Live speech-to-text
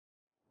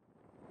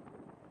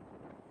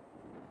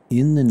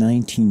In the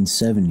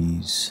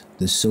 1970s,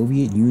 the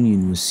Soviet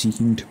Union was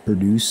seeking to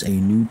produce a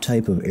new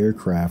type of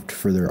aircraft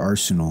for their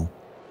arsenal.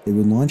 They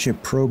would launch a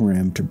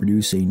program to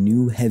produce a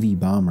new heavy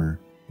bomber,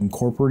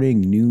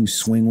 incorporating new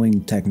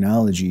swing-wing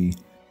technology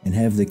and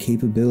have the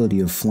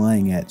capability of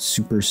flying at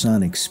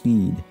supersonic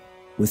speed,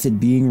 with it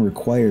being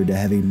required to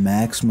have a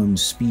maximum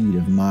speed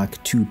of Mach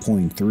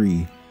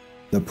 2.3.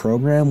 The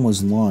program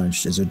was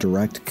launched as a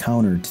direct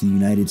counter to the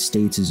United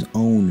States'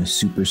 own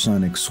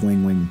supersonic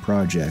swing-wing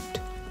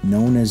project,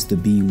 known as the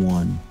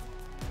B-1.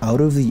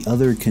 Out of the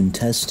other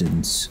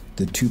contestants,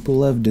 the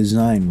Tupolev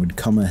design would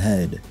come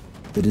ahead,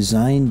 the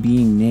design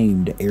being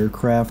named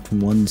Aircraft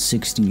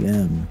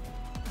 160M.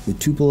 The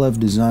Tupolev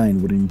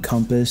design would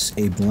encompass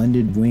a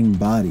blended wing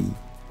body.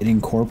 It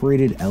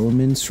incorporated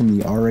elements from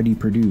the already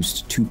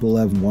produced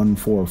Tupolev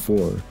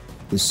 144,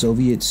 the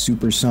Soviet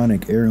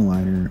supersonic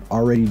airliner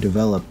already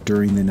developed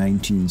during the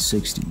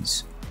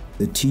 1960s.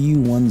 The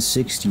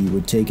Tu-160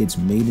 would take its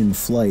maiden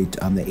flight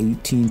on the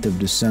 18th of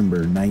December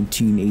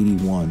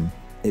 1981.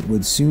 It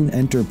would soon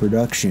enter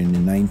production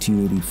in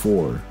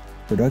 1984.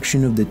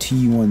 Production of the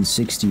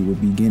Tu-160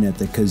 would begin at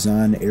the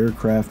Kazan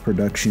Aircraft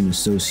Production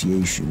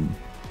Association.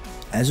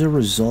 As a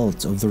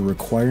result of the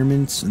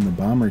requirements in the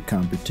bomber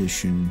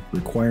competition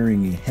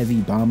requiring a heavy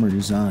bomber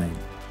design,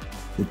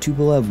 the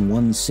Tupolev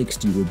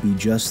 160 would be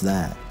just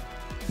that,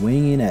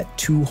 weighing in at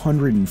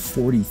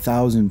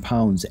 240,000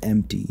 pounds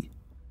empty.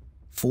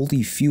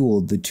 Fully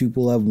fueled, the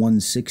Tupolev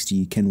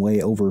 160 can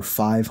weigh over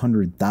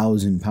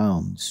 500,000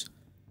 pounds.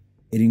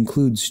 It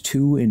includes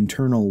two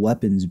internal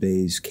weapons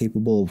bays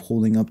capable of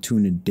holding up to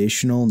an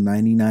additional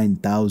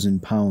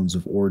 99,000 pounds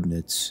of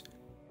ordnance.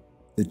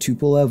 The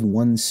Tupolev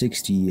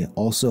 160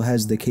 also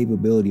has the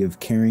capability of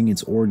carrying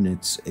its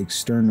ordnance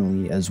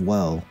externally as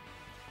well.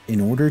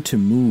 In order to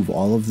move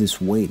all of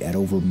this weight at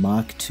over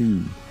Mach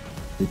 2,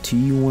 the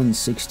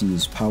Tu-160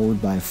 is powered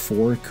by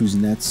four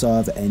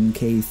Kuznetsov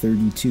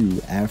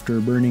NK-32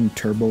 afterburning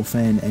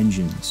turbofan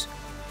engines,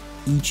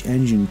 each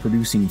engine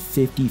producing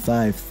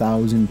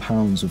 55,000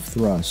 pounds of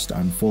thrust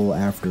on full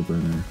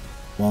afterburner.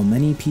 While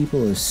many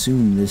people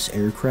assume this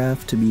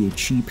aircraft to be a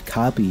cheap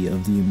copy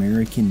of the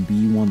American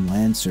B-1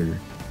 Lancer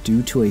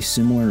due to a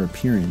similar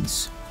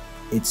appearance,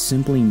 it's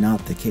simply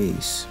not the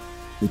case.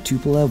 The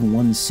Tupolev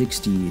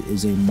 160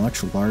 is a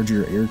much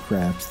larger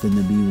aircraft than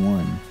the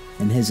B-1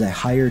 and has a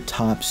higher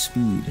top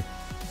speed.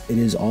 It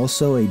is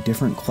also a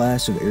different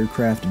class of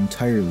aircraft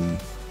entirely,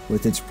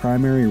 with its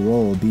primary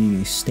role being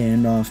a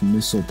standoff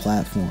missile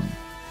platform,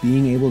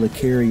 being able to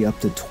carry up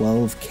to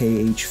 12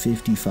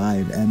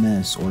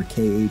 Kh-55MS or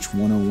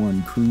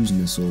Kh-101 cruise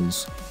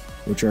missiles,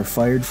 which are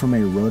fired from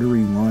a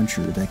rotary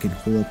launcher that can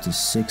hold up to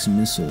 6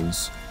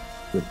 missiles.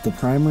 With the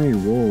primary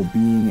role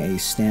being a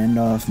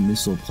standoff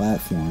missile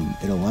platform,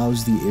 it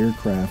allows the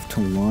aircraft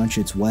to launch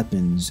its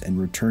weapons and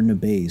return to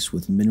base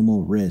with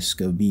minimal risk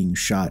of being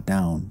shot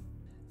down.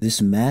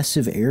 This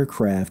massive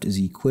aircraft is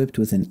equipped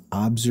with an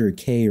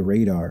Observ-K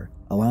radar,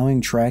 allowing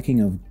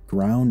tracking of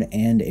ground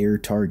and air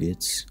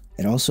targets.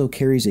 It also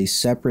carries a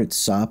separate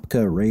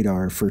Sopka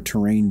radar for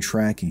terrain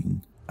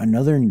tracking.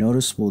 Another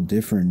noticeable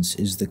difference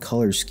is the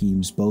color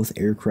schemes both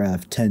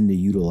aircraft tend to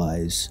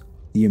utilize.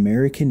 The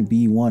American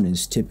B-1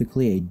 is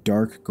typically a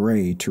dark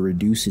gray to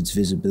reduce its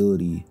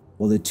visibility,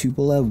 while the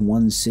Tupolev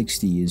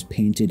 160 is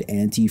painted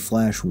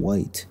anti-flash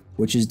white,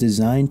 which is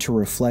designed to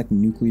reflect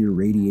nuclear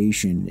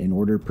radiation in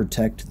order to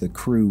protect the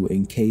crew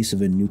in case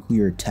of a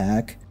nuclear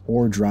attack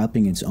or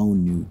dropping its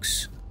own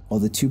nukes. While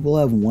the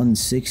Tupolev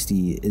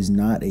 160 is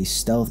not a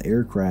stealth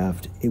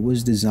aircraft, it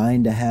was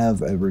designed to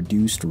have a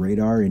reduced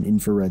radar and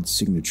infrared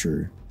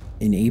signature.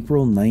 In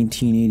April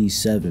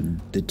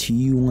 1987, the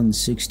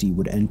Tu-160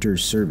 would enter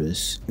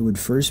service. It would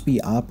first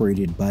be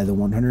operated by the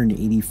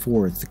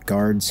 184th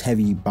Guards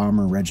Heavy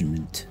Bomber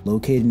Regiment,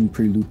 located in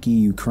Pryluki,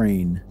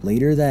 Ukraine.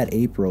 Later that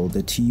April,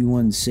 the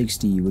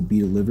Tu-160 would be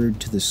delivered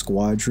to the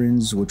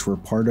squadrons which were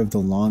part of the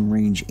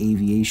long-range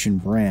aviation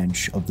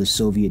branch of the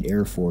Soviet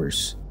Air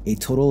Force. A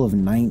total of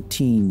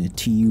 19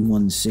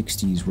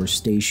 Tu-160s were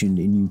stationed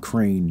in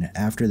Ukraine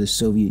after the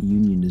Soviet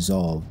Union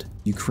dissolved.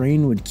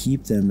 Ukraine would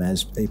keep them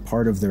as a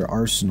part of their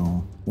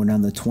arsenal when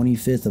on the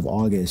 25th of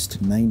August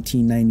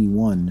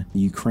 1991, the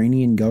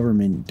Ukrainian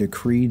government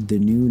decreed the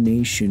new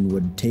nation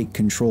would take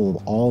control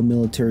of all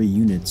military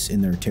units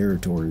in their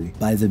territory.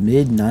 By the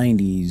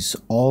mid-90s,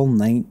 all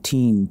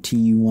 19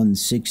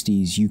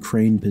 Tu-160s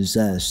Ukraine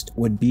possessed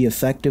would be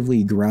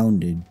effectively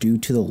grounded due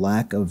to the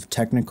lack of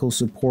technical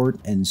support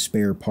and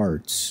spare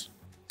parts.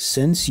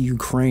 Since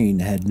Ukraine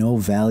had no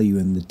value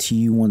in the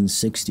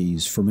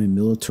Tu-160s from a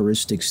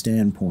militaristic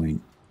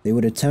standpoint, they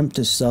would attempt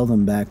to sell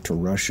them back to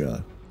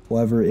Russia.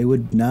 However, it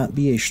would not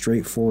be a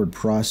straightforward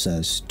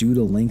process due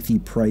to lengthy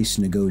price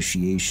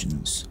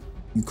negotiations.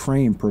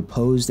 Ukraine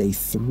proposed a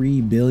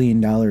 $3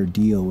 billion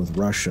deal with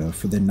Russia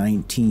for the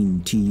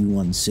 19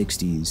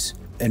 Tu-160s,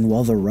 and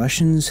while the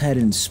Russians had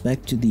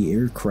inspected the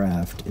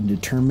aircraft and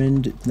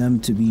determined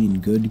them to be in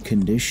good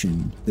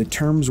condition, the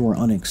terms were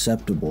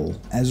unacceptable.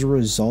 As a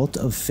result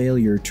of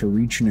failure to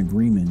reach an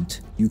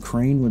agreement,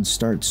 Ukraine would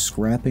start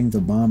scrapping the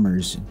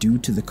bombers due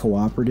to the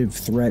Cooperative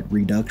Threat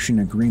Reduction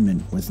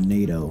Agreement with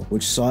NATO,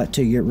 which sought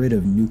to get rid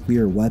of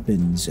nuclear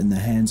weapons in the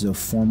hands of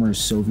former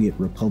Soviet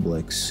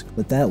republics.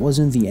 But that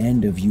wasn't the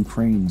end of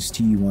Ukraine's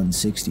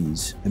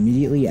Tu-160s.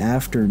 Immediately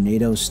after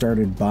NATO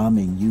started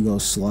bombing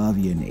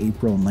Yugoslavia in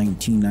April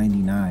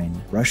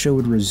 1999, Russia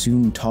would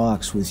resume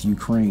talks with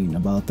Ukraine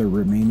about their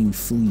remaining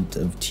fleet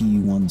of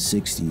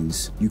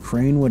Tu-160s.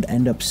 Ukraine would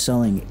end up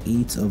selling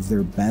 8 of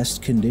their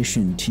best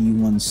condition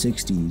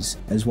Tu-160s,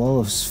 as well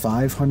as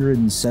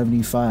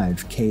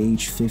 575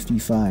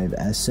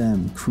 Kh-55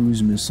 SM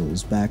cruise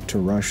missiles back to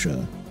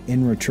Russia.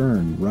 In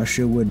return,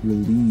 Russia would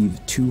relieve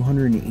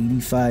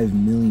 $285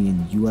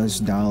 million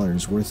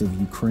worth of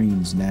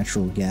Ukraine's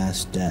natural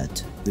gas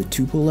debt. The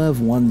Tupolev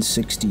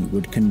 160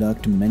 would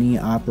conduct many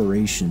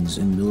operations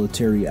and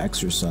military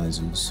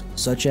exercises,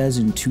 such as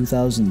in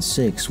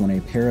 2006 when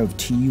a pair of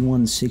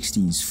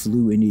Tu-160s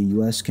flew into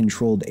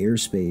US-controlled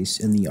airspace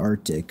in the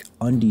Arctic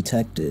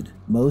undetected.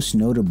 Most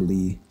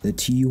notably, the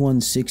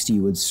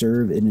Tu-160 would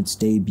serve in its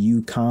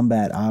debut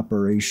combat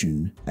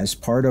operation as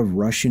part of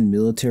Russian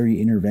military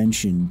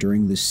intervention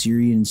during the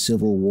Syrian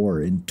civil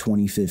war in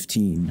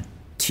 2015.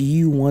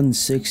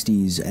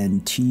 Tu-160s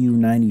and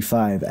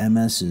Tu-95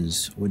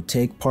 MSs would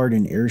take part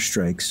in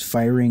airstrikes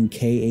firing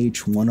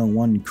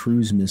Kh-101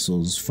 cruise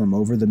missiles from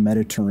over the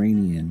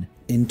Mediterranean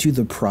into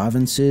the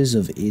provinces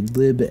of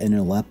Idlib and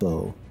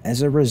Aleppo.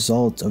 As a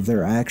result of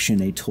their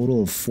action, a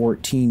total of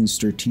 14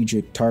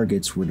 strategic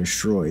targets were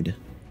destroyed.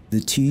 The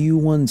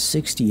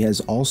Tu-160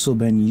 has also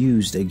been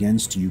used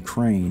against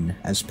Ukraine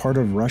as part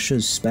of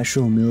Russia's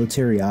special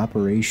military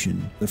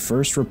operation. The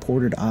first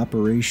reported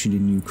operation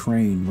in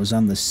Ukraine was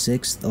on the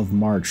 6th of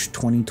March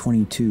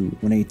 2022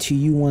 when a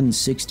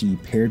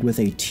Tu-160 paired with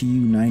a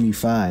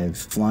Tu-95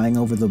 flying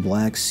over the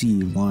Black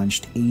Sea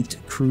launched 8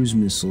 cruise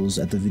missiles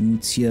at the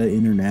Vinnytsia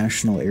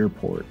International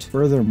Airport.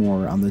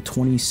 Furthermore, on the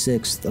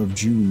 26th of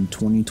June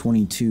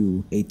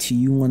 2022, a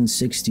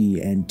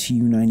Tu-160 and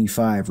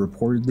Tu-95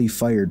 reportedly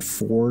fired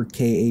 4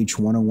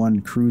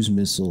 Kh-101 cruise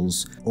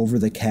missiles over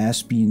the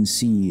Caspian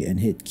Sea and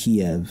hit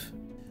Kiev.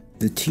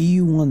 The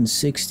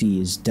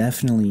Tu-160 is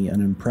definitely an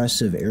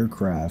impressive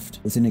aircraft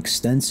with an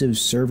extensive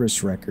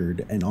service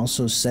record and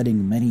also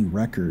setting many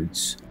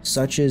records,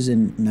 such as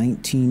in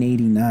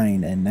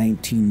 1989 and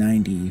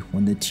 1990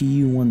 when the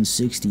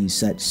Tu-160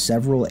 set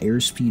several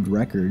airspeed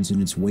records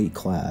in its weight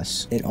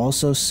class. It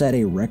also set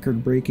a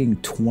record-breaking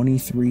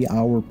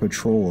 23-hour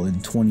patrol in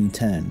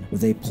 2010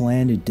 with a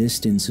planned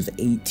distance of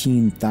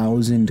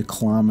 18,000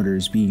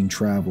 kilometers being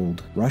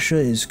traveled. Russia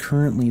is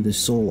currently the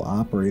sole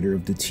operator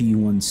of the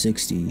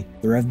Tu-160.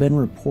 There have been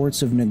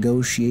reports of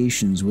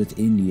negotiations with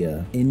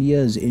India. India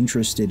is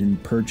interested in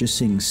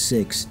purchasing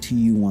 6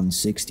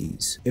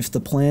 Tu-160s. If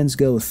the plans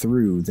go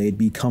through, they'd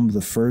become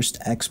the first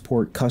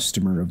export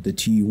customer of the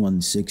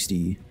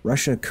Tu-160.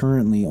 Russia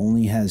currently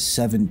only has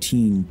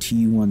 17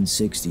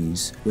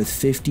 Tu-160s, with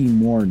 50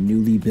 more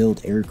newly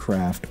built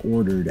aircraft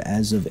ordered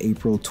as of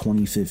April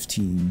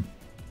 2015.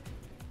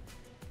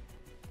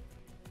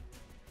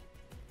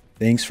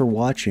 Thanks for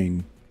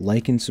watching.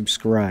 Like and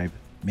subscribe.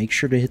 Make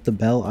sure to hit the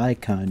bell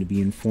icon to be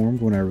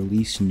informed when I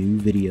release new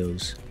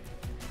videos.